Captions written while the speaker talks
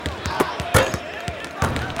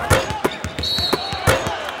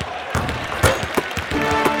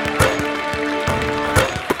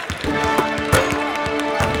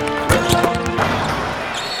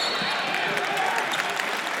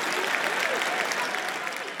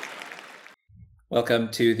Welcome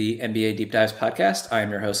to the NBA Deep Dives podcast. I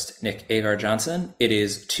am your host, Nick Agar Johnson. It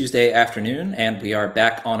is Tuesday afternoon, and we are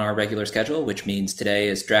back on our regular schedule, which means today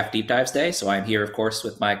is Draft Deep Dives Day. So I'm here, of course,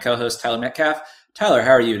 with my co-host, Tyler Metcalf. Tyler,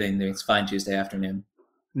 how are you doing this fine Tuesday afternoon?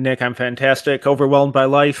 Nick, I'm fantastic, overwhelmed by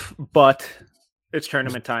life, but it's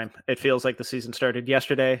tournament time. It feels like the season started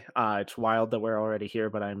yesterday. It's wild that we're already here,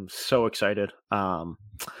 but I'm so excited for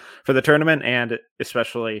the tournament and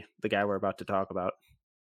especially the guy we're about to talk about.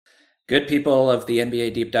 Good people of the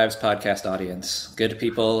NBA Deep Dives podcast audience, good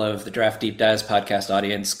people of the Draft Deep Dives podcast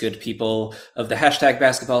audience, good people of the hashtag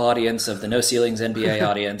basketball audience, of the No Ceilings NBA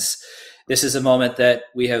audience. This is a moment that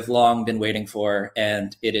we have long been waiting for,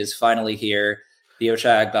 and it is finally here, the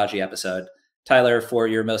Ochai Agbaji episode. Tyler, for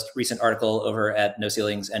your most recent article over at No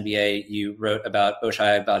Ceilings NBA, you wrote about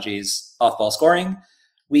Ochai Agbaji's off-ball scoring.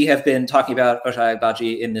 We have been talking about Ochai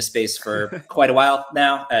Agbaji in this space for quite a while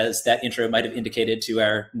now, as that intro might have indicated to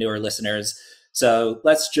our newer listeners. So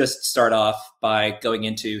let's just start off by going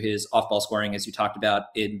into his off-ball scoring, as you talked about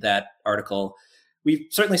in that article. We've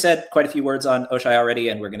certainly said quite a few words on Ochai already,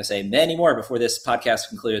 and we're going to say many more before this podcast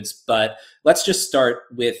concludes. But let's just start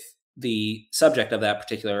with the subject of that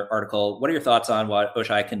particular article. What are your thoughts on what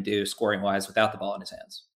Ochai can do scoring-wise without the ball in his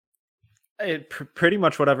hands? Pretty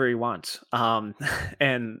much whatever he wants.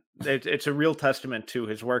 And it's a real testament to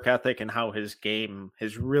his work ethic and how his game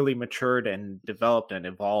has really matured and developed and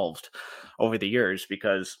evolved over the years.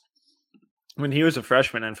 Because when he was a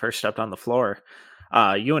freshman and first stepped on the floor,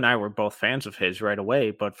 you and I were both fans of his right away,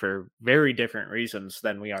 but for very different reasons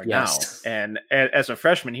than we are now. And as a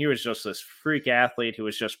freshman, he was just this freak athlete who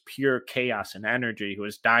was just pure chaos and energy, who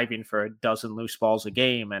was diving for a dozen loose balls a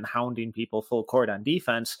game and hounding people full court on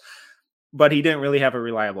defense. But he didn't really have a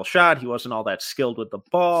reliable shot. He wasn't all that skilled with the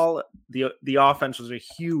ball. The offense was a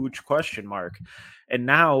huge question mark. And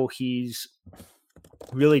now he's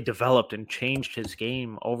really developed and changed his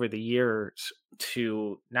game over the years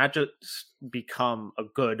to not just become a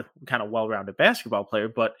good, kind of well-rounded basketball player,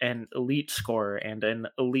 but an elite scorer and an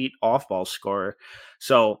elite off-ball scorer.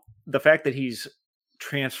 So the fact that he's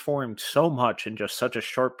transformed so much in just such a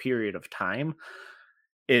short period of time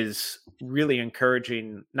is really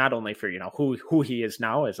encouraging, not only for, who he is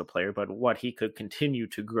now as a player, but what he could continue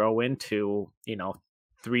to grow into,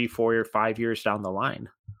 3, 4, or 5 years down the line.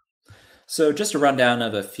 So just a rundown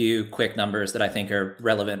of a few quick numbers that I think are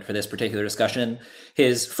relevant for this particular discussion.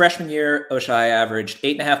 His freshman year, Ochai averaged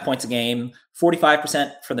 8.5 points a game,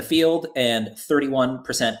 45% from the field, and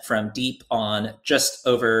 31% from deep on just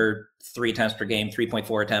over 3 attempts per game,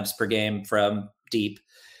 3.4 attempts per game from deep.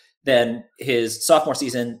 Then his sophomore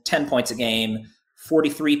season, 10 points a game,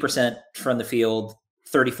 43% from the field,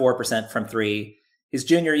 34% from three. His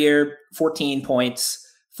junior year, 14 points,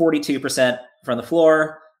 42% from the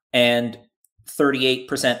floor, and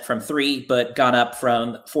 38% from three, but gone up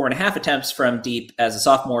from 4.5 attempts from deep as a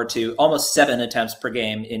sophomore to almost 7 attempts per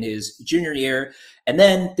game in his junior year. And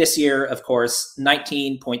then this year, of course,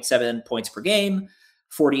 19.7 points per game,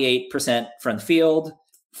 48% from the field,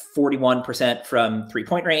 41% from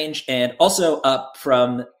three-point range, and also up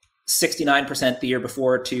from 69% the year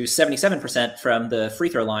before to 77% from the free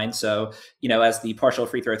throw line. So, as the partial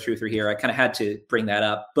free throw truther here, I kind of had to bring that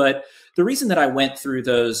up. But the reason that I went through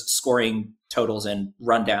those scoring totals and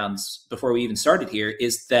rundowns before we even started here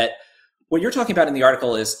is that what you're talking about in the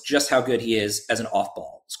article is just how good he is as an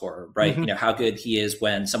off-ball scorer, right? Mm-hmm. How good he is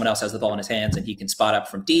when someone else has the ball in his hands and he can spot up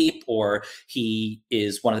from deep, or he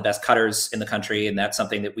is one of the best cutters in the country. And that's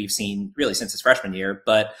something that we've seen really since his freshman year.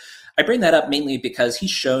 But I bring that up mainly because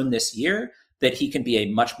he's shown this year that he can be a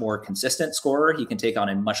much more consistent scorer. He can take on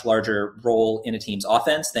a much larger role in a team's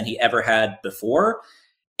offense than he ever had before.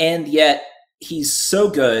 And yet he's so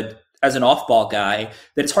good as an off-ball guy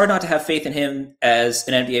that it's hard not to have faith in him as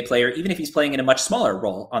an NBA player, even if he's playing in a much smaller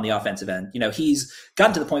role on the offensive end. He's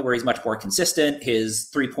gotten to the point where he's much more consistent. His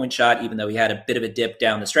three-point shot, even though he had a bit of a dip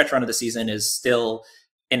down the stretch run of the season, is still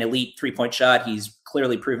an elite three-point shot. He's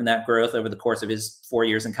clearly proven that growth over the course of his 4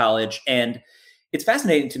 years in college. And it's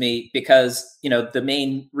fascinating to me because, the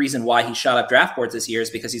main reason why he shot up draft boards this year is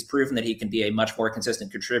because he's proven that he can be a much more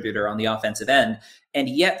consistent contributor on the offensive end. And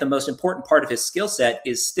yet the most important part of his skill set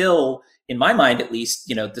is still, in my mind at least,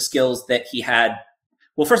 the skills that he had.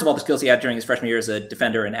 Well, first of all, the skills he had during his freshman year as a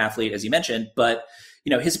defender and athlete, as you mentioned, but,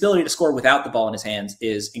 his ability to score without the ball in his hands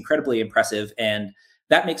is incredibly impressive. And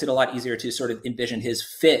that makes it a lot easier to sort of envision his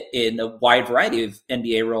fit in a wide variety of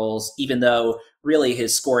NBA roles, even though really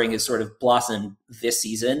his scoring has sort of blossomed this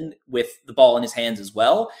season with the ball in his hands as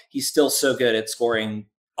well. He's still so good at scoring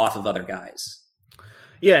off of other guys.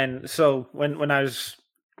 Yeah, and so when I was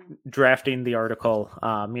drafting the article,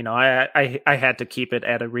 I had to keep it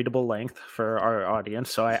at a readable length for our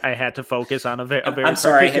audience, so I had to focus on a very I'm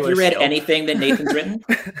sorry. Have you read skill. anything that Nathan's written?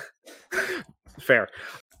 Fair.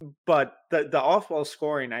 But the off-ball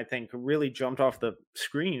scoring, I think, really jumped off the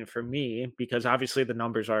screen for me because obviously the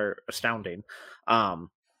numbers are astounding.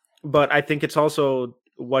 But I think it's also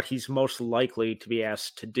what he's most likely to be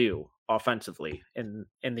asked to do offensively in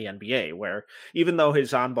the NBA, where even though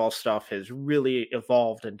his on-ball stuff has really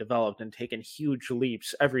evolved and developed and taken huge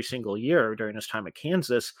leaps every single year during his time at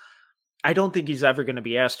Kansas, I don't think he's ever going to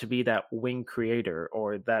be asked to be that wing creator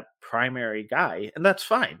or that primary guy. And that's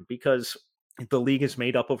fine because the league is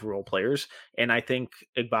made up of role players. And I think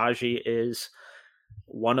Agbaji is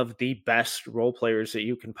one of the best role players that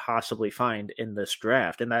you can possibly find in this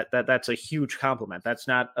draft. And that's a huge compliment. That's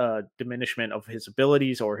not a diminishment of his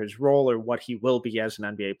abilities or his role or what he will be as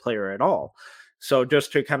an NBA player at all. So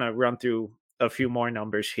just to kind of run through a few more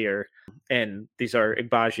numbers here, and these are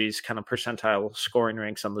Agbaji's kind of percentile scoring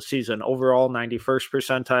ranks on the season. Overall, 91st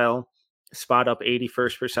percentile, spot up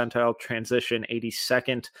 81st percentile, transition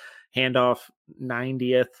 82nd, handoff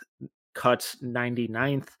 90th, cuts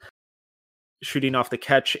 99th, shooting off the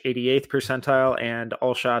catch 88th percentile, and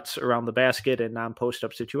all shots around the basket and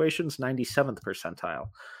non-post-up situations 97th percentile.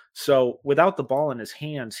 So without the ball in his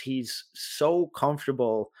hands, he's so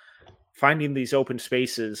comfortable finding these open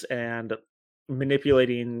spaces and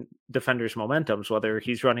manipulating defenders' momentums, whether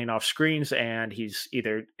he's running off screens and he's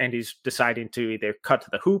deciding to either cut to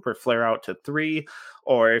the hoop or flare out to three,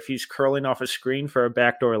 or if he's curling off a screen for a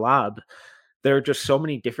backdoor lob. There are just so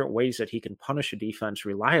many different ways that he can punish a defense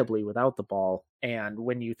reliably without the ball. And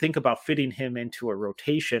when you think about fitting him into a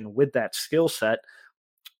rotation with that skill set,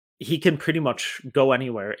 he can pretty much go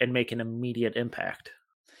anywhere and make an immediate impact.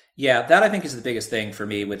 Yeah, that I think is the biggest thing for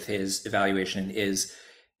me with his evaluation is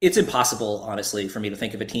it's impossible, honestly, for me to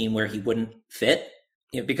think of a team where he wouldn't fit,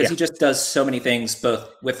 because he just does so many things, both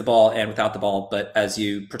with the ball and without the ball. But as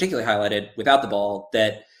you particularly highlighted, without the ball,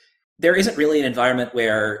 that there isn't really an environment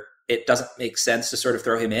where it doesn't make sense to sort of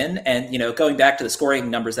throw him in. And, going back to the scoring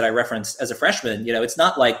numbers that I referenced as a freshman, it's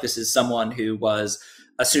not like this is someone who was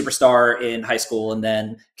a superstar in high school and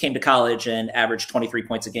then came to college and averaged 23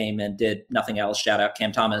 points a game and did nothing else. Shout out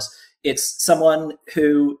Cam Thomas. It's someone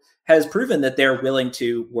who has proven that they're willing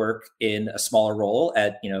to work in a smaller role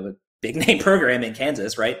at, a big name program in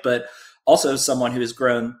Kansas, right? But also someone who has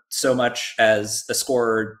grown so much as a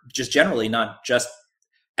scorer, just generally, not just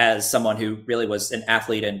as someone who really was an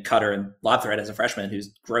athlete and cutter and lob threat as a freshman,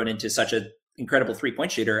 who's grown into such an incredible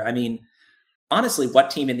 3-point shooter. I mean, honestly, what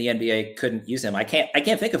team in the NBA couldn't use him? I can't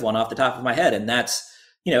think of one off the top of my head. And that's,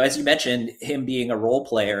 as you mentioned, him being a role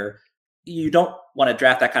player, you don't want to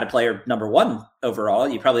draft that kind of player number 1 overall.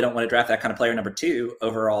 You probably don't want to draft that kind of player number 2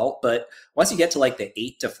 overall. But once you get to like the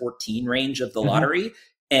 8 to 14 range of the lottery,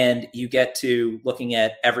 and you get to looking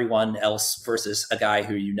at everyone else versus a guy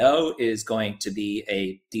who is going to be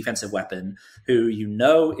a defensive weapon, who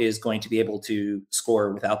is going to be able to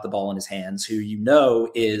score without the ball in his hands, who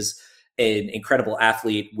is an incredible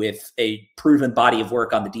athlete with a proven body of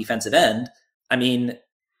work on the defensive end. I mean,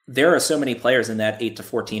 there are so many players in that 8 to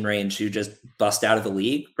 14 range who just bust out of the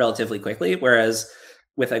league relatively quickly. Whereas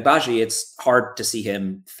with Agbaji, it's hard to see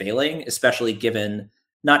him failing, especially given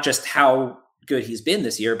not just how good he's been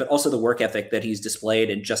this year, but also the work ethic that he's displayed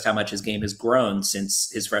and just how much his game has grown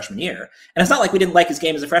since his freshman year. And it's not like we didn't like his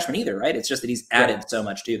game as a freshman either, right? It's just that he's added so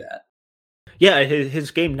much to that. Yeah,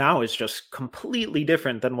 his game now is just completely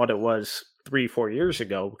different than what it was 3-4 years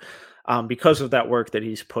ago, because of that work that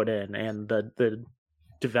he's put in and the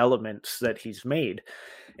developments that he's made.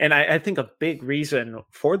 And I think a big reason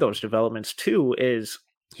for those developments too is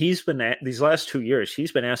he's been these last 2 years,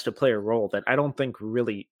 he's been asked to play a role that I don't think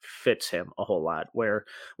really fits him a whole lot. Where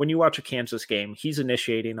when you watch a Kansas game, he's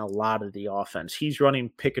initiating a lot of the offense. He's running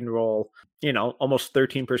pick and roll, almost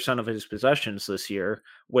 13% of his possessions this year,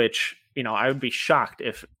 which, I would be shocked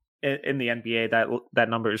if in the NBA that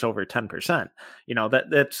number is over 10%.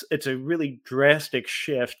 It's a really drastic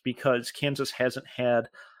shift because Kansas hasn't had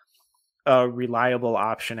a reliable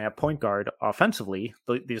option at point guard offensively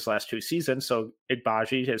these last 2 seasons. So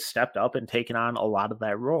Agbaji has stepped up and taken on a lot of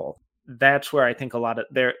that role. That's where I think a lot of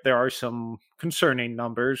there are some concerning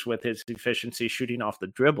numbers with his efficiency shooting off the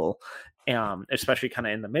dribble, especially kind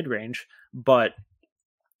of in the mid range. But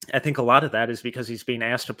I think a lot of that is because he's being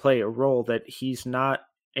asked to play a role that he's not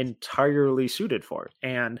entirely suited for.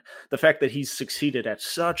 And the fact that he's succeeded at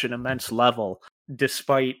such an immense level,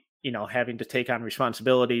 despite having to take on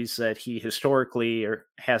responsibilities that he historically or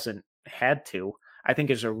hasn't had to, I think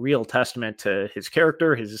is a real testament to his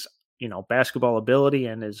character, his basketball ability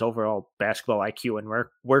and his overall basketball IQ and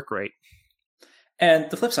work rate.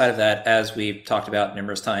 And the flip side of that, as we've talked about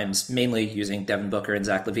numerous times, mainly using Devin Booker and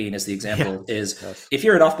Zach LaVine as the example, is if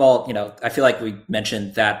you're an off-ball, I feel like we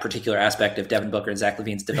mentioned that particular aspect of Devin Booker and Zach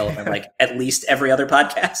LaVine's development like at least every other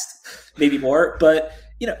podcast, maybe more. But,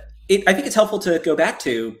 I think it's helpful to go back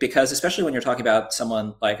to, because especially when you're talking about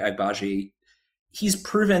someone like Agbaji, he's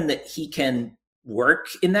proven that he can work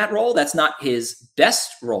in that role. That's not his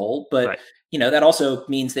best role, but, right. That also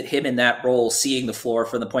means that him in that role, seeing the floor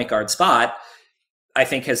from the point guard spot, I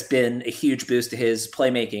think has been a huge boost to his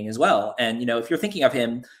playmaking as well. And, if you're thinking of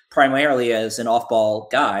him primarily as an off-ball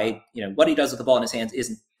guy, what he does with the ball in his hands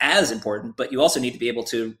isn't as important, but you also need to be able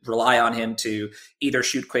to rely on him to either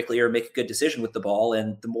shoot quickly or make a good decision with the ball.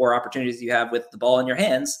 And the more opportunities you have with the ball in your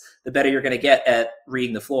hands, the better you're going to get at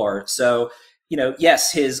reading the floor. So,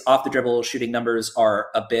 yes, his off the dribble shooting numbers are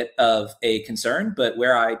a bit of a concern, but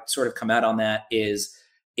where I sort of come out on that is,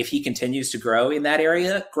 if he continues to grow in that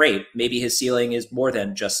area, great. Maybe his ceiling is more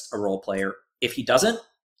than just a role player. If he doesn't,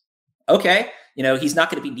 okay. He's not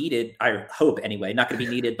going to be needed, I hope anyway, not going to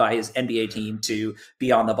be needed by his NBA team to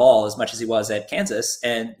be on the ball as much as he was at Kansas.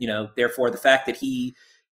 And, therefore the fact that he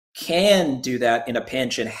can do that in a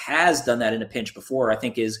pinch and has done that in a pinch before, I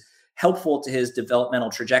think is helpful to his developmental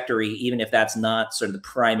trajectory, even if that's not sort of the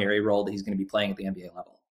primary role that he's going to be playing at the NBA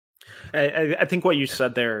level. I think what you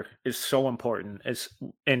said there is so important, is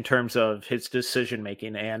in terms of his decision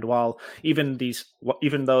making. And even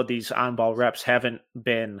though these on-ball reps haven't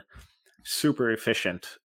been super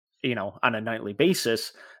efficient, on a nightly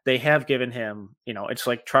basis, they have given him, it's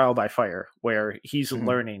like trial by fire, where he's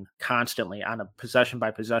learning constantly on a possession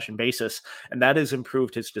by possession basis. And that has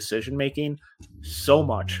improved his decision making so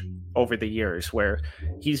much over the years, where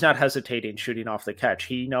he's not hesitating shooting off the catch.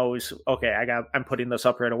 He knows, okay, I'm putting this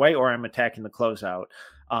up right away, or I'm attacking the closeout.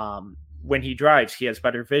 When he drives, he has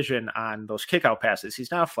better vision on those kickout passes.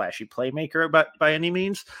 He's not a flashy playmaker by any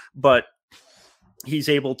means, but he's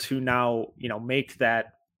able to now, make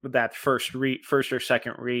that first or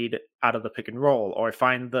second read out of the pick and roll, or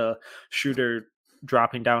find the shooter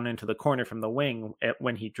dropping down into the corner from the wing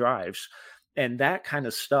when he drives. And that kind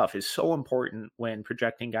of stuff is so important when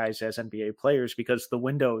projecting guys as NBA players, because the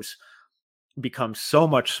windows become so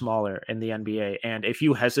much smaller in the NBA. And if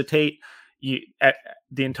you hesitate, the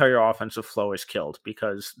entire offensive flow is killed,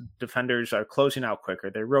 because defenders are closing out quicker.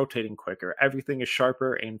 They're rotating quicker. Everything is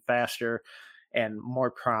sharper and faster and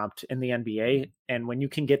more prompt in the NBA. And when you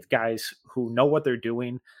can get guys who know what they're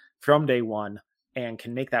doing from day one and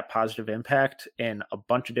can make that positive impact in a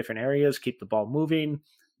bunch of different areas, keep the ball moving,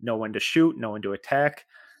 know when to shoot, know when to attack,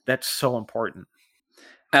 that's so important.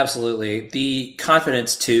 Absolutely. The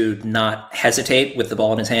confidence to not hesitate with the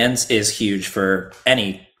ball in his hands is huge for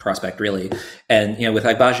any prospect, really. And, with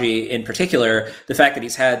Agbaji in particular, the fact that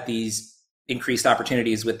he's had these increased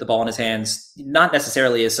opportunities with the ball in his hands, not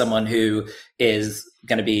necessarily as someone who is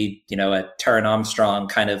going to be, a Taron Armstrong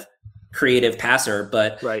kind of creative passer,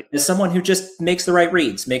 but right. as someone who just makes the right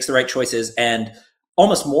reads, makes the right choices, and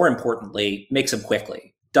almost more importantly, makes them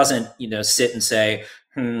quickly. Doesn't, sit and say,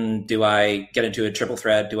 do I get into a triple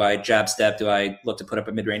threat? Do I jab step? Do I look to put up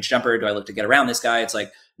a mid-range jumper? Do I look to get around this guy? It's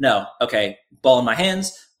like, no, okay, ball in my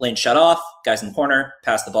hands, lane shut off, guys in the corner,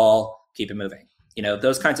 pass the ball, keep it moving.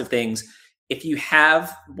 Those kinds of things. If you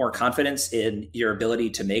have more confidence in your ability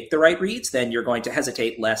to make the right reads, then you're going to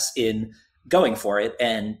hesitate less in going for it.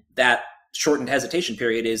 And that shortened hesitation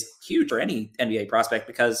period is huge for any NBA prospect,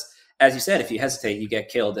 because, as you said, if you hesitate, you get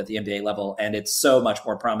killed at the NBA level. And it's so much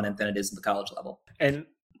more prominent than it is at the college level. And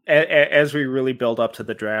as we really build up to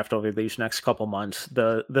the draft over these next couple months,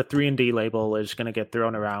 the 3-and-D label is going to get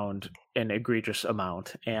thrown around an egregious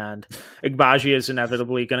amount, and Agbaji is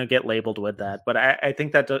inevitably going to get labeled with that. But I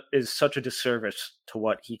think that is such a disservice to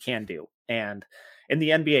what he can do. And in the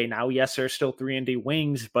NBA now, yes, there's still 3-and-D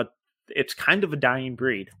wings, but it's kind of a dying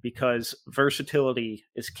breed, because versatility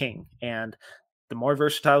is king. And the more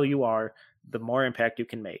versatile you are, the more impact you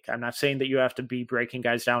can make. I'm not saying that you have to be breaking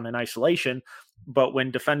guys down in isolation, but when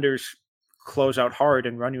defenders close out hard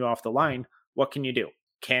and run you off the line, what can you do?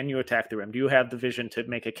 Can you attack the rim? Do you have the vision to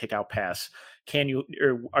make a kick out pass?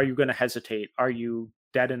 Or are you going to hesitate? Are you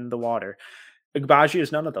dead in the water? Agbaji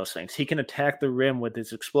is none of those things. He can attack the rim with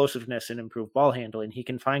his explosiveness and improve ball handling. He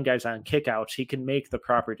can find guys on kickouts. He can make the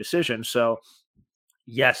proper decision. So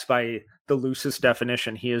yes, by the loosest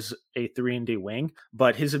definition, he is a 3-and-D wing,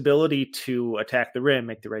 but his ability to attack the rim,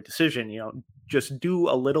 make the right decision, just do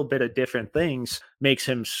a little bit of different things makes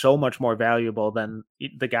him so much more valuable than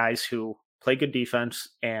the guys who play good defense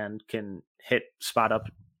and can hit spot up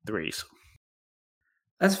threes.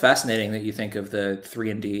 That's fascinating that you think of the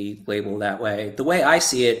 3 and D label that way. The way I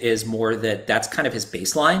see it is more that that's kind of his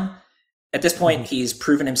baseline. At this point, he's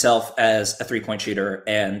proven himself as a 3-point shooter,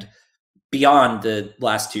 and beyond the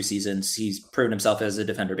last 2 seasons, he's proven himself as a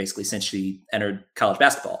defender basically since he entered college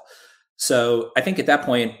basketball. So I think at that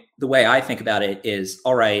point, the way I think about it is,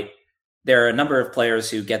 all right, there are a number of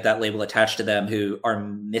players who get that label attached to them who are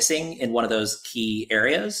missing in one of those key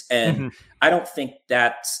areas. And I don't think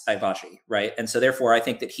that's Agbaji, right? And so therefore, I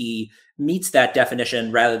think that he meets that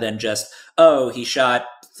definition rather than just, oh, he shot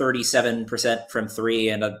 37% from three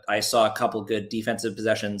and I saw a couple good defensive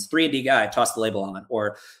possessions. 3 and D guy, toss the label on.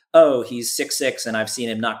 Or, oh, he's 6'6", and I've seen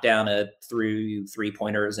him knock down through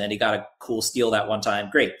 3-pointers and he got a cool steal that one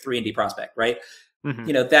time. Great, 3 and D prospect, right?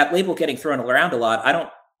 You know, that label getting thrown around a lot, I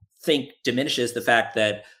don't think diminishes the fact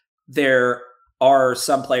that there are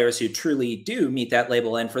some players who truly do meet that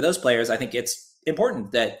label. And for those players, I think it's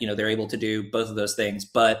important that, you know, they're able to do both of those things.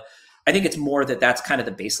 But I think it's more that that's kind of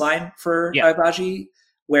the baseline for Agbaji.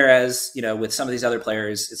 Whereas, you know, with some of these other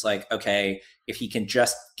players, it's like, okay, if he can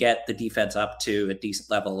just get the defense up to a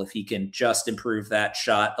decent level, if he can just improve that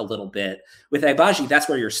shot a little bit. With Agbaji, that's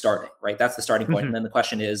where you're starting, right? That's the starting point. And then the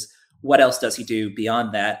question is, what else does he do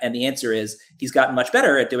beyond that? And the answer is he's gotten much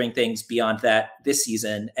better at doing things beyond that this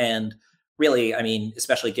season. And really, I mean,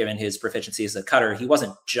 especially given his proficiency as a cutter, he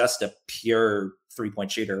wasn't just a pure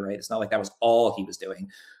 3-point shooter, right? It's not like that was all he was doing.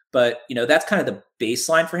 But, you know, that's kind of the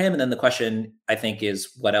baseline for him. And then the question, I think,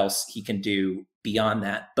 is what else he can do beyond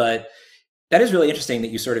that. But that is really interesting that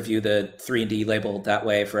you sort of view the 3 and D label that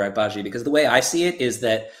way for Agbaji, because the way I see it is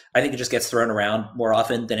that I think it just gets thrown around more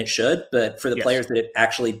often than it should. But for the players that it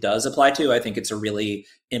actually does apply to, I think it's a really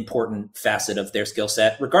important facet of their skill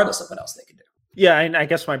set, regardless of what else they can do. Yeah, and I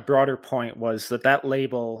guess my broader point was that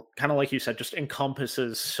label, kind of like you said, just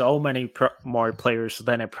encompasses so many more players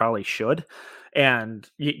than it probably should. And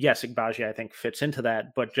yes, Agbaji, I think, fits into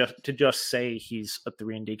that. But just say he's a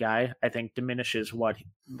 3 and D guy, I think diminishes like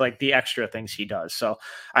the extra things he does. So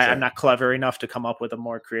I'm not clever enough to come up with a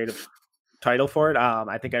more creative title for it.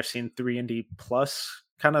 I think I've seen 3 and D plus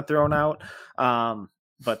kind of thrown out.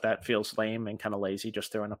 But that feels lame and kind of lazy,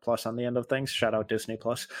 just throwing a plus on the end of things. Shout out Disney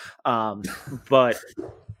Plus. But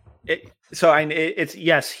it's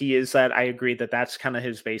yes, he is that. I agree that that's kind of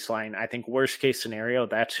his baseline. I think worst case scenario,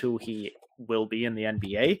 that's who he will be in the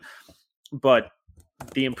NBA. But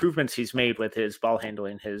the improvements he's made with his ball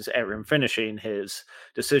handling, his at rim finishing, his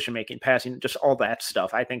decision making, passing, just all that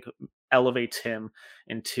stuff, I think elevates him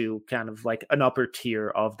into kind of like an upper tier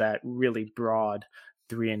of that really broad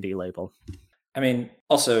 3 and D label. I mean,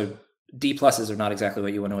 also D pluses are not exactly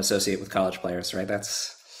what you want to associate with college players, right?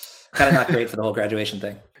 That's kind of not great for the whole graduation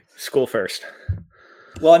thing. School first.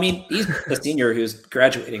 Well, I mean, he's a senior who's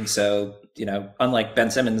graduating, so, you know, unlike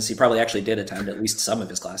Ben Simmons, he probably actually did attend at least some of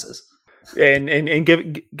his classes. And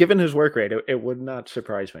given his work rate, it would not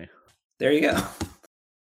surprise me. There you go.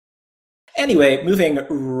 Anyway, moving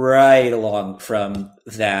right along from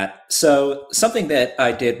that. So something that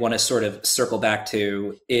I did want to sort of circle back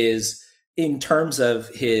to is in terms of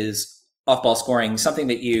his off-ball scoring, something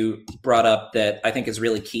that you brought up that I think is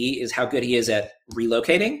really key is how good he is at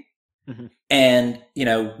relocating. And, you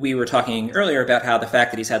know, we were talking earlier about how the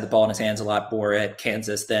fact that he's had the ball in his hands a lot more at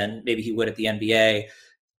Kansas than maybe he would at the NBA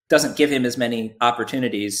doesn't give him as many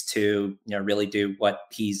opportunities to, you know, really do what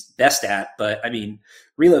he's best at. But I mean,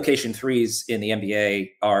 relocation threes in the NBA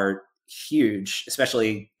are huge,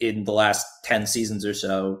 especially in the last 10 seasons or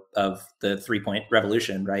so of the 3-point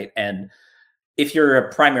revolution, right? And if you're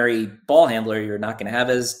a primary ball handler, you're not going to have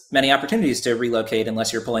as many opportunities to relocate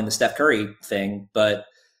unless you're pulling the Steph Curry thing. But,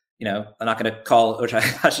 you know, I'm not going to call Ochai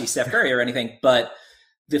Agbaji Steph Curry or anything, but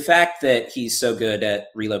the fact that he's so good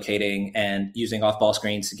at relocating and using off-ball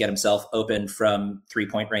screens to get himself open from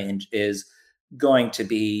 3-point range is going to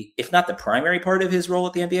be, if not the primary part of his role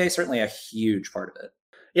at the NBA, certainly a huge part of it.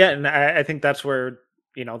 Yeah, and I think that's where,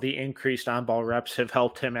 you know, the increased on-ball reps have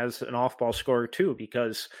helped him as an off-ball scorer too,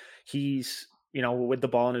 because he's, you know, with the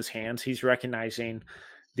ball in his hands, he's recognizing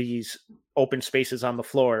these open spaces on the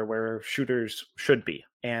floor where shooters should be.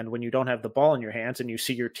 And when you don't have the ball in your hands and you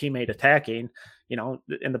see your teammate attacking, you know,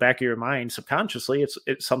 in the back of your mind, subconsciously,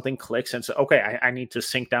 it's something clicks and says, okay, I need to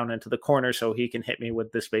sink down into the corner so he can hit me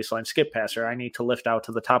with this baseline skip pass, or I need to lift out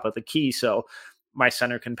to the top of the key so my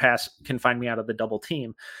center can find me out of the double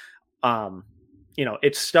team. You know,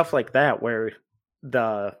 it's stuff like that where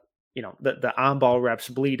the on-ball reps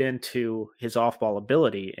bleed into his off-ball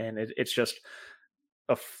ability. And it's just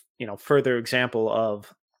a, you know, further example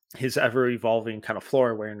of his ever evolving kind of floor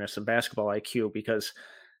awareness and basketball IQ, because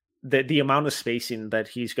the amount of spacing that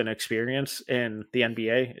he's going to experience in the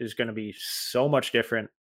NBA is going to be so much different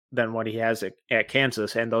than what he has at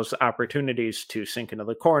Kansas, and those opportunities to sink into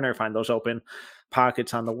the corner, find those open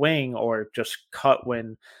pockets on the wing, or just cut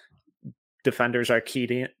when defenders are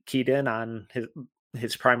keyed in on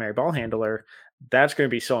his primary ball handler. That's going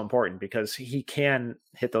to be so important because he can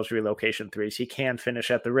hit those relocation threes. He can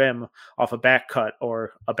finish at the rim off a back cut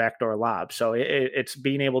or a backdoor lob. So it's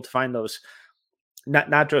being able to find those,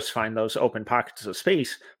 not just find those open pockets of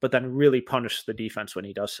space, but then really punish the defense when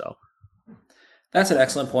he does so. That's an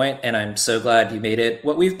excellent point, and I'm so glad you made it.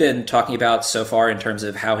 What we've been talking about so far in terms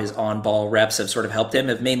of how his on-ball reps have sort of helped him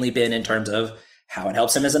have mainly been in terms of how it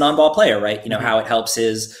helps him as an on-ball player, right? You know, how it helps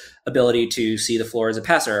his ability to see the floor as a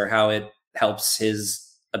passer, how it helps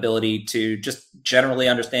his ability to just generally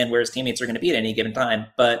understand where his teammates are going to be at any given time.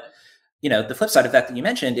 But, you know, the flip side of that you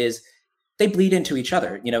mentioned is they bleed into each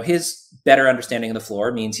other. You know, his better understanding of the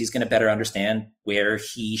floor means he's going to better understand where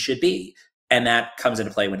he should be. And that comes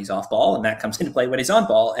into play when he's off ball, and that comes into play when he's on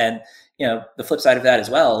ball. And, you know, the flip side of that as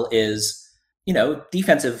well is, you know,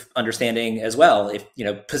 defensive understanding as well. If, you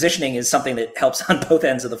know, positioning is something that helps on both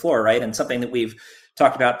ends of the floor, right? And something that we've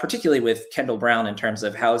talked about, particularly with Kendall Brown, in terms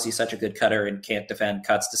of how is he such a good cutter and can't defend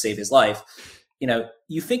cuts to save his life. You know,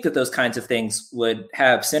 you think that those kinds of things would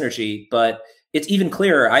have synergy, but it's even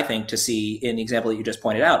clearer, I think, to see in the example that you just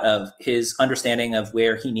pointed out of his understanding of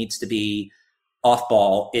where he needs to be off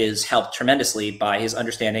ball is helped tremendously by his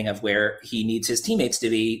understanding of where he needs his teammates to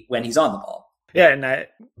be when he's on the ball. Yeah, and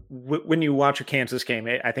when you watch a Kansas game,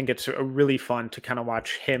 I think it's really fun to kind of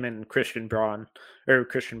watch him and Christian Braun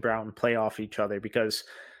play off each other because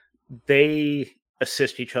they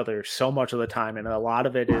assist each other so much of the time, and a lot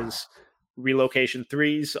of it is relocation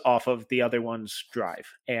threes off of the other one's drive,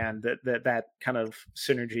 and that kind of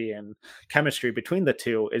synergy and chemistry between the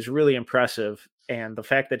two is really impressive. And the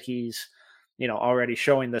fact that he's, you know, already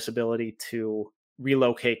showing this ability to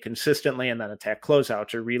relocate consistently and then attack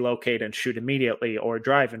closeouts, or relocate and shoot immediately, or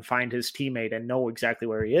drive and find his teammate and know exactly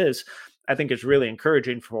where he is, I think is really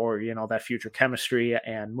encouraging for, you know, that future chemistry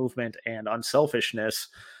and movement and unselfishness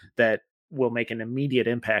that will make an immediate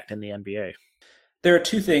impact in the NBA. There are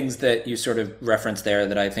two things that you sort of referenced there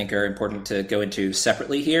that I think are important to go into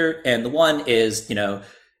separately here. And the one is, you know,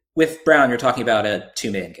 with Brown, you're talking about a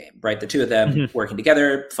two-man game, right? The two of them working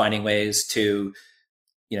together, finding ways to,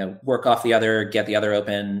 you know, work off the other, get the other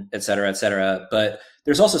open, et cetera, et cetera. But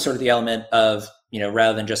there's also sort of the element of, you know,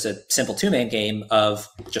 rather than just a simple two-man game, of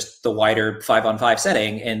just the wider 5-on-5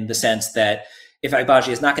 setting, in the sense that if Agbaji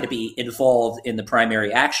is not going to be involved in the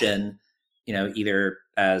primary action, you know, either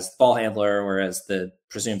as ball handler or as the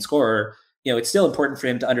presumed scorer, you know, it's still important for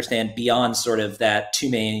him to understand beyond sort of that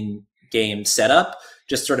two-man game setup,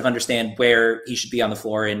 just sort of understand where he should be on the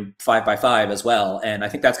floor in 5-by-5 as well. And I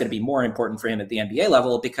think that's going to be more important for him at the NBA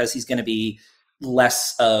level because he's going to be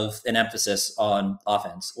less of an emphasis on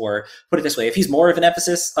offense. Or put it this way, if he's more of an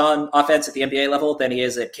emphasis on offense at the NBA level than he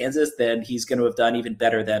is at Kansas, then he's going to have done even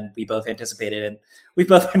better than we both anticipated. And we've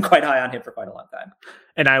both been quite high on him for quite a long time.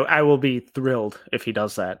 And I will be thrilled if he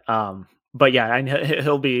does that. But yeah,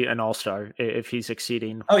 he'll be an all-star if he's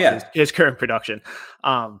exceeding his current production.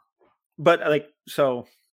 But like, so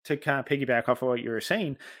to kind of piggyback off of what you were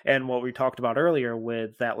saying and what we talked about earlier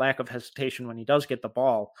with that lack of hesitation when he does get the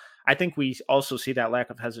ball, I think we also see that lack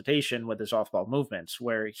of hesitation with his off-ball movements,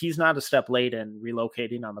 where he's not a step late in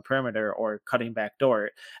relocating on the perimeter or cutting back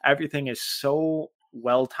door. Everything is so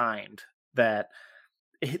well timed that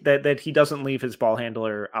he doesn't leave his ball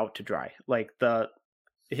handler out to dry. Like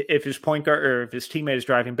if his point guard or if his teammate is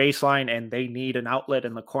driving baseline and they need an outlet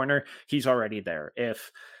in the corner, he's already there.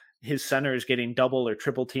 If his center is getting double or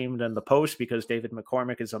triple teamed in the post because David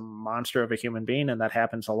McCormick is a monster of a human being, and that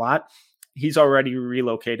happens a lot, he's already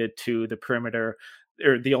relocated to the perimeter,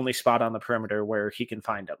 or the only spot on the perimeter where he can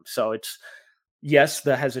find him. So it's, yes,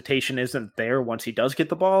 the hesitation isn't there once he does get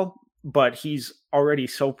the ball, but he's already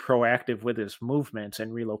so proactive with his movements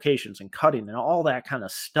and relocations and cutting and all that kind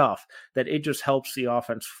of stuff that it just helps the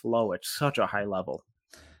offense flow at such a high level.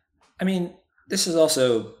 I mean, this is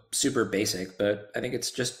also super basic, but I think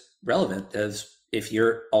it's just relevant, as if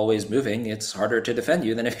you're always moving, it's harder to defend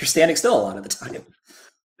you than if you're standing still a lot of the time.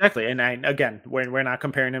 Exactly. And again, we're not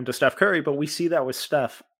comparing him to Steph Curry, but we see that with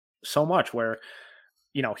Steph so much where,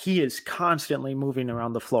 you know, he is constantly moving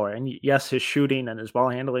around the floor. And yes, his shooting and his ball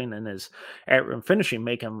handling and his at-rim finishing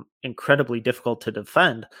make him incredibly difficult to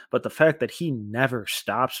defend. But the fact that he never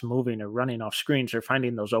stops moving or running off screens or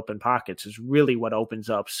finding those open pockets is really what opens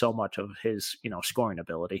up so much of his, you know, scoring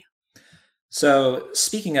ability. So,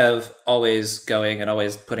 speaking of always going and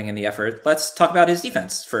always putting in the effort, let's talk about his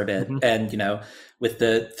defense for a bit. Mm-hmm. And, with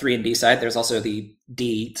the 3 and D side, there's also the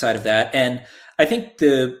D side of that. And I think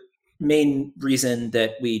the main reason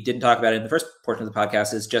that we didn't talk about it in the first portion of the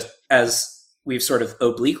podcast is just as we've sort of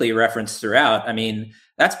obliquely referenced throughout. I mean,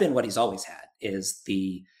 that's been what he's always had, is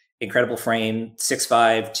the incredible frame,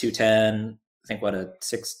 6'5", 210, I think what, a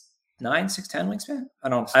 6'9", 6'10" wingspan?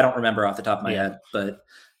 I don't remember off the top of my head, but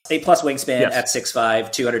A+ wingspan at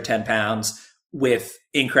 6'5", 210 pounds with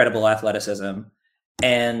incredible athleticism.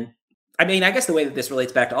 And I mean, I guess the way that this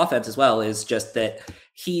relates back to offense as well is just that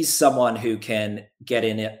he's someone who can get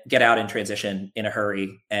out in transition in a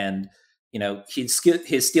hurry. And, his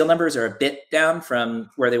steal numbers are a bit down from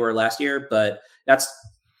where they were last year, but that's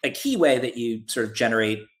a key way that you sort of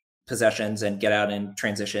generate possessions and get out in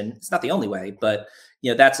transition. It's not the only way, but,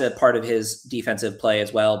 that's a part of his defensive play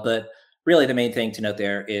as well. But really the main thing to note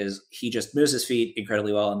there is he just moves his feet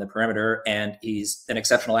incredibly well on the perimeter, and he's an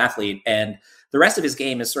exceptional athlete. And the rest of his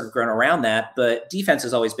game has sort of grown around that, but defense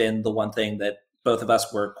has always been the one thing that both of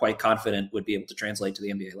us were quite confident would be able to translate to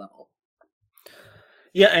the NBA level.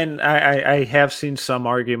 Yeah, and I have seen some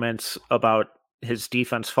arguments about his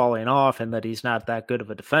defense falling off and that he's not that good of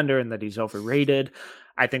a defender and that he's overrated.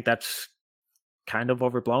 I think that's kind of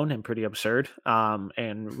overblown and pretty absurd,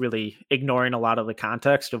 and really ignoring a lot of the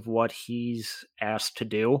context of what he's asked to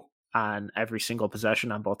do on every single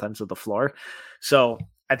possession on both ends of the floor. So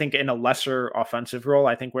I think in a lesser offensive role,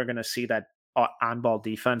 I think we're going to see that on-ball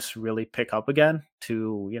defense really pick up again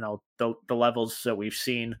to, the levels that we've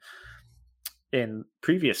seen in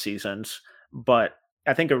previous seasons. But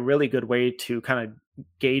I think a really good way to kind of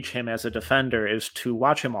gauge him as a defender is to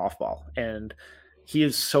watch him off ball. And he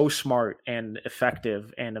is so smart and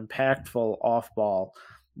effective and impactful off ball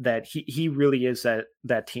that he really is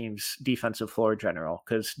that team's defensive floor general,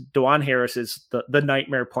 because Dajuan Harris is the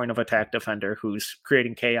nightmare point of attack defender who's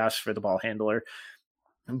creating chaos for the ball handler.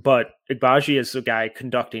 But Agbaji is the guy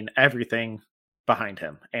conducting everything behind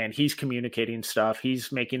him, and he's communicating stuff.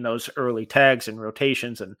 He's making those early tags and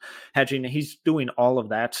rotations and hedging. He's doing all of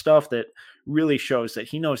that stuff that really shows that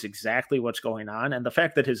he knows exactly what's going on. And the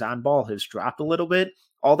fact that his on ball has dropped a little bit,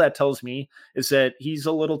 all that tells me is that he's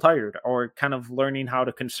a little tired or kind of learning how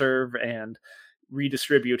to conserve and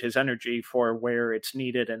redistribute his energy for where it's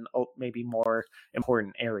needed and maybe more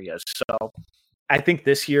important areas. So I think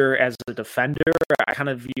this year as a defender, I kind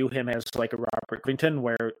of view him as like a Robert Covington,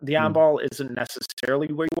 where the on-ball isn't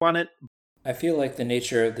necessarily where you want it. I feel like the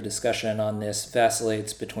nature of the discussion on this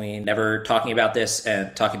vacillates between never talking about this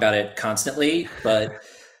and talking about it constantly. But,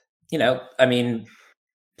 I mean,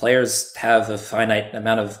 players have a finite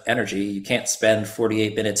amount of energy. You can't spend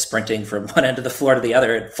 48 minutes sprinting from one end of the floor to the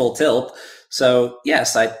other at full tilt. So,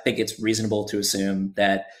 yes, I think it's reasonable to assume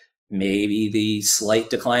that maybe the slight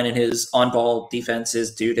decline in his on-ball defense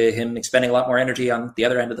is due to him expending a lot more energy on the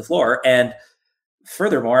other end of the floor. And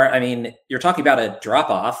furthermore, I mean, you're talking about a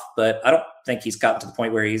drop-off, but I don't think he's gotten to the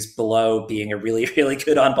point where he's below being a really, really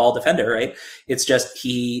good on-ball defender, right? It's just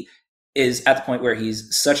he is at the point where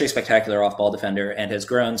he's such a spectacular off-ball defender and has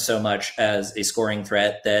grown so much as a scoring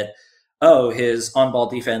threat that, his on-ball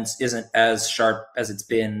defense isn't as sharp as it's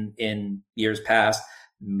been in years past.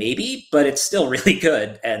 Maybe, but it's still really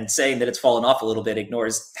good. And saying that it's fallen off a little bit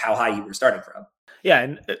ignores how high you were starting from. Yeah,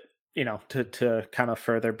 and to kind of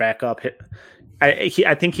further back up, I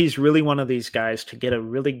think he's really one of these guys to get a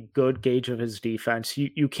really good gauge of his defense.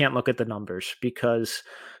 You can't look at the numbers because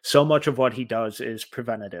so much of what he does is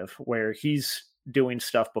preventative, where he's doing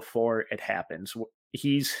stuff before it happens.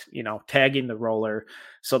 He's, tagging the roller,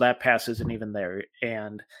 so that pass isn't even there.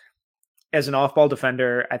 And as an off-ball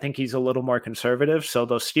defender, I think he's a little more conservative, so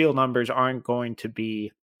those steal numbers aren't going to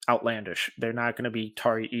be outlandish. They're not going to be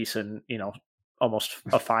Tari Eason, almost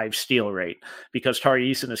a 5 steal rate, because Tari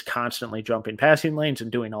Eason is constantly jumping passing lanes and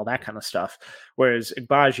doing all that kind of stuff, whereas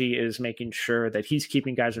Agbaji is making sure that he's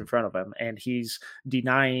keeping guys in front of him, and he's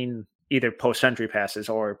denying either post-entry passes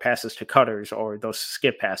or passes to cutters or those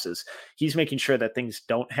skip passes. He's making sure that things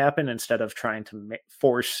don't happen instead of trying to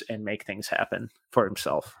force and make things happen for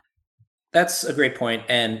himself. That's a great point.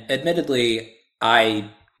 And admittedly, I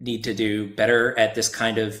need to do better at this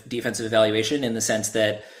kind of defensive evaluation in the sense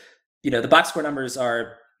that, the box score numbers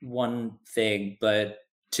are one thing, but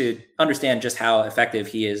to understand just how effective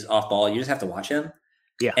he is off ball, you just have to watch him.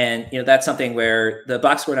 Yeah. And, that's something where the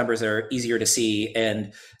box score numbers are easier to see.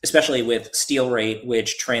 And especially with steal rate,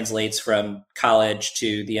 which translates from college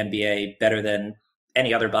to the NBA better than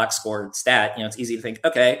any other box score stat, it's easy to think,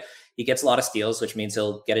 okay, he gets a lot of steals, which means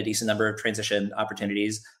he'll get a decent number of transition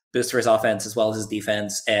opportunities, boost for his offense as well as his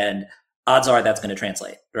defense. And odds are that's going to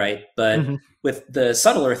translate, right? But Mm-hmm. with the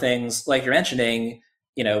subtler things, like you're mentioning,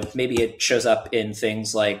 maybe it shows up in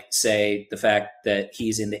things like, say, the fact that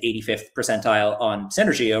he's in the 85th percentile on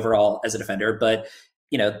synergy overall as a defender. But,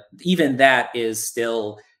 even that is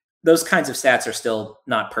still, those kinds of stats are still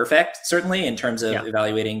not perfect, certainly in terms of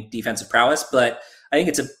evaluating defensive prowess. But I think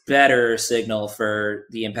it's a better signal for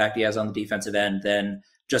the impact he has on the defensive end than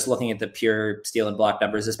just looking at the pure steal and block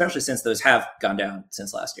numbers, especially since those have gone down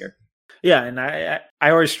since last year. Yeah, and I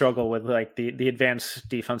always struggle with like the advanced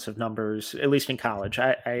defensive numbers, at least in college.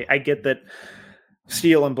 I get that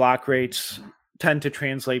steal and block rates tend to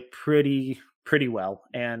translate pretty well,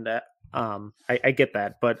 and I get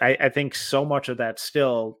that, but I think so much of that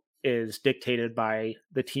still is dictated by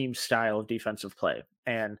the team's style of defensive play.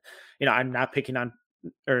 And I'm not picking on,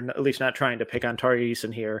 or at least not trying to pick on Tari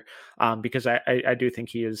Eason here, because I do think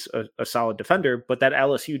he is a solid defender, but that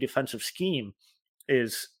LSU defensive scheme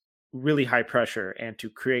is really high pressure and to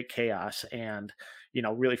create chaos and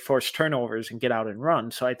really force turnovers and get out and run.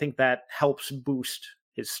 So I think that helps boost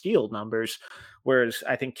his steal numbers, whereas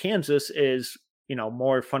I think Kansas is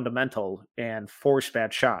more fundamental and force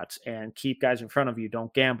bad shots and keep guys in front of you,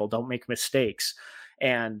 don't gamble, don't make mistakes.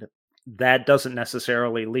 And that doesn't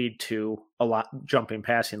necessarily lead to a lot jumping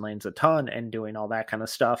passing lanes a ton and doing all that kind of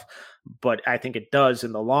stuff. But I think it does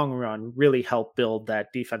in the long run really help build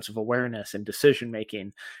that defensive awareness and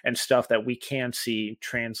decision-making and stuff that we can see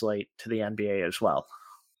translate to the NBA as well.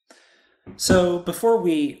 So before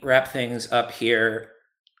we wrap things up here,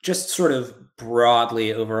 just sort of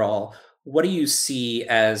broadly overall, what do you see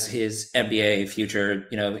as his NBA future,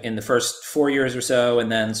 in the first 4 years or so,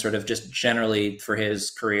 and then sort of just generally for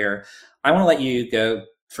his career? I want to let you go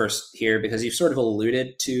first here because you've sort of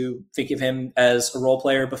alluded to thinking of him as a role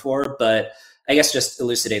player before, but I guess just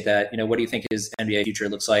elucidate that. What do you think his NBA future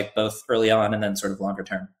looks like, both early on and then sort of longer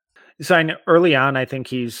term? So early on, I think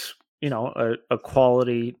he's, a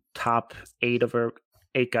quality top 8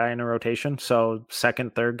 guy in a rotation. So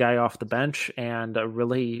second, third guy off the bench and a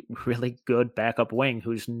really, really good backup wing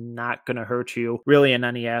who's not going to hurt you really in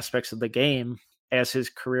any aspects of the game as his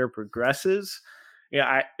career progresses.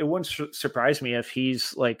 Yeah, it wouldn't surprise me if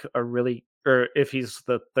he's like if he's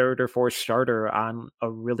the third or fourth starter on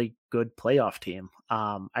a really good playoff team.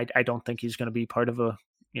 I don't think he's going to be part of a,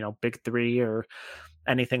 big three or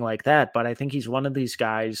anything like that, but I think he's one of these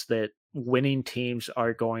guys that winning teams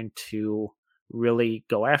are going to really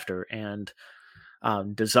go after and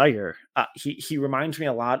desire. He reminds me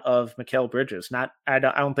a lot of Mikal Bridges. I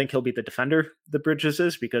don't think he'll be the defender that Bridges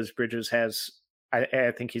is, because Bridges has,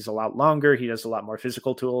 I think he's a lot longer. He has a lot more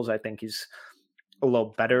physical tools. I think he's a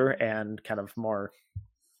little better and kind of more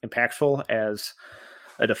impactful as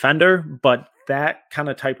a defender, but that kind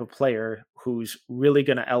of type of player who's really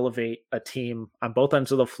going to elevate a team on both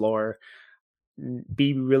ends of the floor,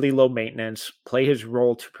 be really low maintenance, play his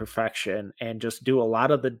role to perfection, and just do a lot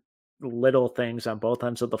of the little things on both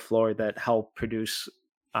ends of the floor that help produce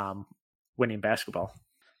winning basketball.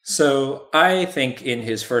 So I think in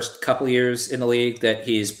his first couple of years in the league that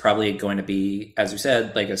he's probably going to be, as you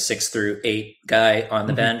said, like a 6 through 8 guy on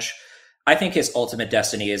the bench. I think his ultimate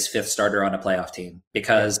destiny is 5th starter on a playoff team,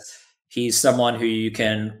 because he's someone who you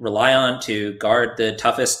can rely on to guard the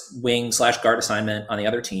toughest wing/guard assignment on the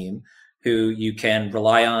other team, who you can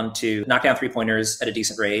rely on to knock down 3-pointers at a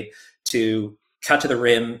decent rate, to cut to the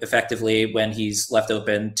rim effectively when he's left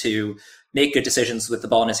open, to make good decisions with the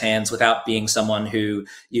ball in his hands without being someone who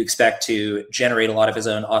you expect to generate a lot of his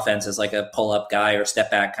own offense as like a pull-up guy or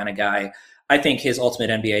step-back kind of guy. I think his ultimate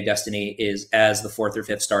NBA destiny is as the 4th or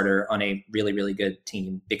 5th starter on a really, really good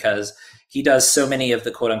team, because he does so many of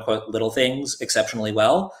the quote-unquote little things exceptionally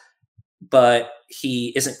well, but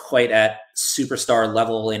he isn't quite at superstar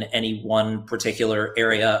level in any one particular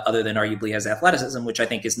area other than arguably his athleticism, which I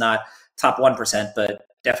think is not top 1%, but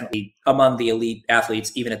definitely among the elite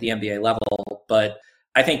athletes, even at the NBA level. But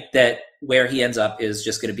I think that where he ends up is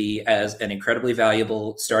just going to be as an incredibly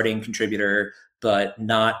valuable starting contributor, but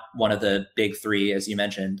not one of the big three, as you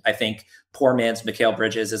mentioned. I think poor man's Mikal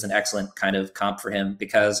Bridges is an excellent kind of comp for him,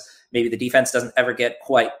 because maybe the defense doesn't ever get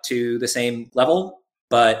quite to the same level,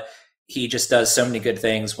 but he just does so many good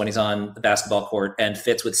things when he's on the basketball court and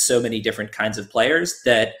fits with so many different kinds of players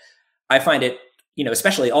that I find it,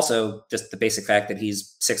 especially also just the basic fact that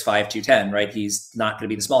he's 6'5", 210, right? He's not going to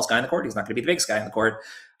be the smallest guy on the court. He's not going to be the biggest guy on the court.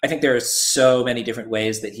 I think there are so many different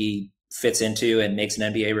ways that he fits into and makes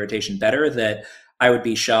an NBA rotation better that I would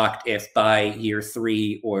be shocked if by year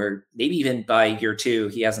 3 or maybe even by year 2,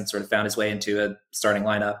 he hasn't sort of found his way into a starting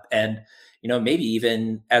lineup. And, maybe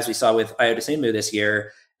even as we saw with Ayo Dosunmu this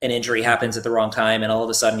year, an injury happens at the wrong time and all of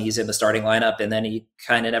a sudden he's in the starting lineup and then he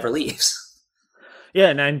kind of never leaves. Yeah,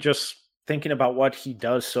 and I'm just thinking about what he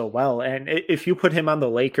does so well. And if you put him on the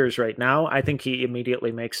Lakers right now, I think he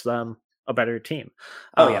immediately makes them a better team.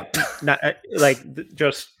 Oh, yeah.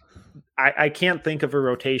 I can't think of a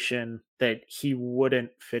rotation that he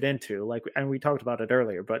wouldn't fit into. Like, and we talked about it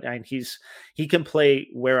earlier, but he can play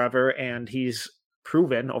wherever, and he's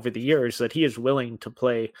proven over the years that he is willing to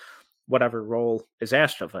play whatever role is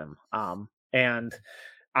asked of him. And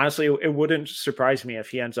honestly, it wouldn't surprise me if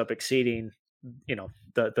he ends up exceeding,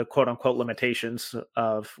 the quote unquote limitations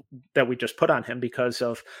of that we just put on him because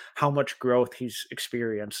of how much growth he's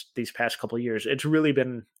experienced these past couple of years. It's really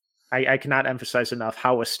been, I cannot emphasize enough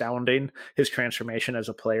how astounding his transformation as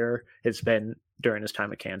a player has been during his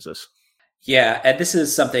time at Kansas. Yeah, and this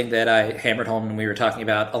is something that I hammered home when we were talking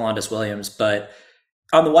about Alondas Williams. But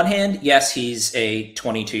on the one hand, yes, he's a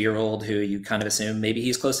 22-year-old who you kind of assume maybe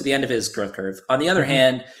he's close to the end of his growth curve. On the other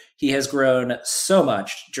hand, he has grown so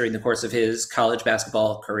much during the course of his college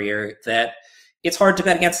basketball career that it's hard to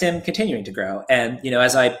bet against him continuing to grow. And,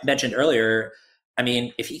 as I mentioned earlier, I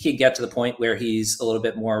mean, if he could get to the point where he's a little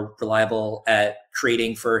bit more reliable at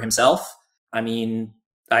creating for himself, I mean,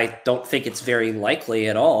 I don't think it's very likely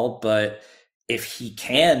at all, but if he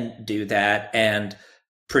can do that and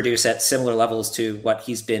produce at similar levels to what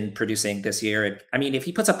he's been producing this year, I mean, if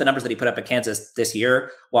he puts up the numbers that he put up at Kansas this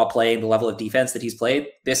year while playing the level of defense that he's played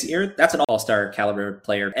this year, that's an all-star caliber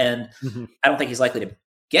player. And I don't think he's likely to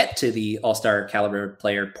get to the all-star caliber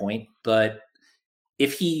player point, but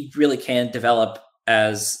if he really can develop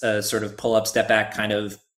as a sort of pull-up, step-back kind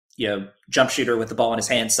of, jump shooter with the ball in his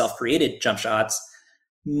hand, self-created jump shots,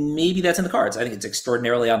 maybe that's in the cards. I think it's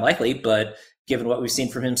extraordinarily unlikely, but given what we've seen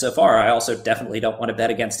from him so far, I also definitely don't want to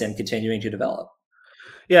bet against him continuing to develop.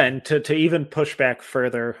 Yeah, and to even push back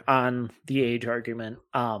further on the age argument,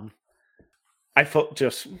 I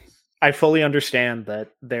fully understand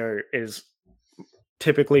that there is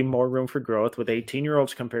typically more room for growth with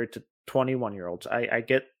 18-year-olds compared to 21-year-olds.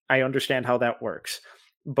 I understand how that works.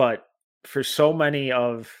 But for so many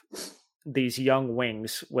of these young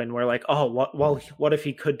wings, when we're like, oh, what if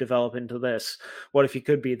he could develop into this? What if he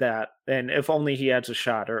could be that? And if only he adds a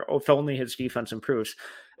shot, or if only his defense improves.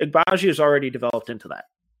 Agbaji is already developed into that.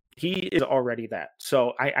 He is already that.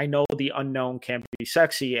 So I know the unknown can be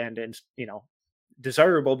sexy and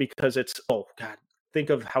desirable because it's, oh God,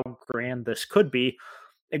 think of how grand this could be.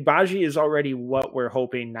 Agbaji is already what we're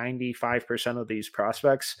hoping 95% of these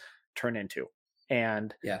prospects turn into.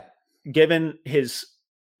 And given his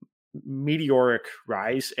meteoric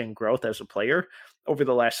rise and growth as a player over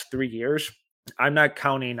the last 3 years, I'm not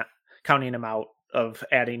counting him out of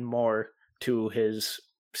adding more to his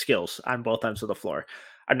skills on both ends of the floor.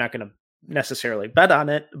 I'm not going to necessarily bet on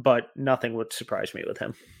it, but nothing would surprise me with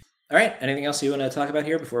him. All right. Anything else you want to talk about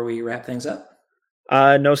here before we wrap things up?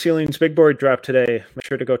 No Ceilings Big Board dropped today. Make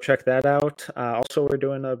sure to go check that out. Also, we're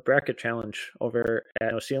doing a bracket challenge over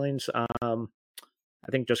at No Ceilings. I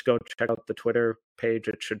think just go check out the Twitter page.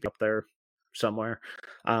 It should be up there somewhere.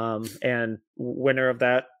 And winner of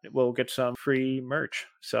that will get some free merch.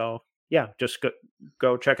 So yeah, just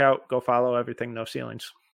go check out, go follow everything No Ceilings.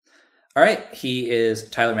 All right. He is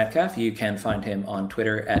Tyler Metcalf. You can find him on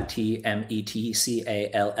Twitter at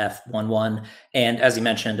TMETCALF11. And as you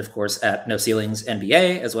mentioned, of course, at No Ceilings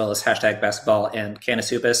NBA, as well as #basketball and Canis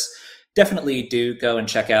Hoopus. Definitely do go and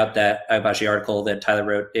check out that Agbaji article that Tyler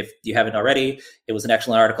wrote if you haven't already. It was an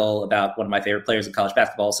excellent article about one of my favorite players in college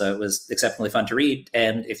basketball, so it was exceptionally fun to read.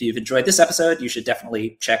 And if you've enjoyed this episode, you should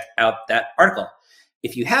definitely check out that article.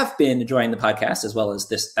 If you have been enjoying the podcast as well as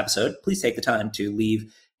this episode, please take the time to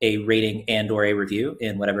leave a rating and or a review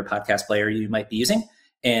in whatever podcast player you might be using.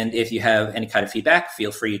 And if you have any kind of feedback,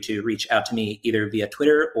 feel free to reach out to me either via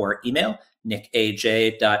Twitter or email,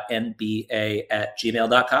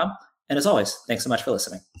 nickaj.nba@gmail.com. And as always, thanks so much for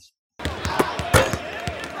listening.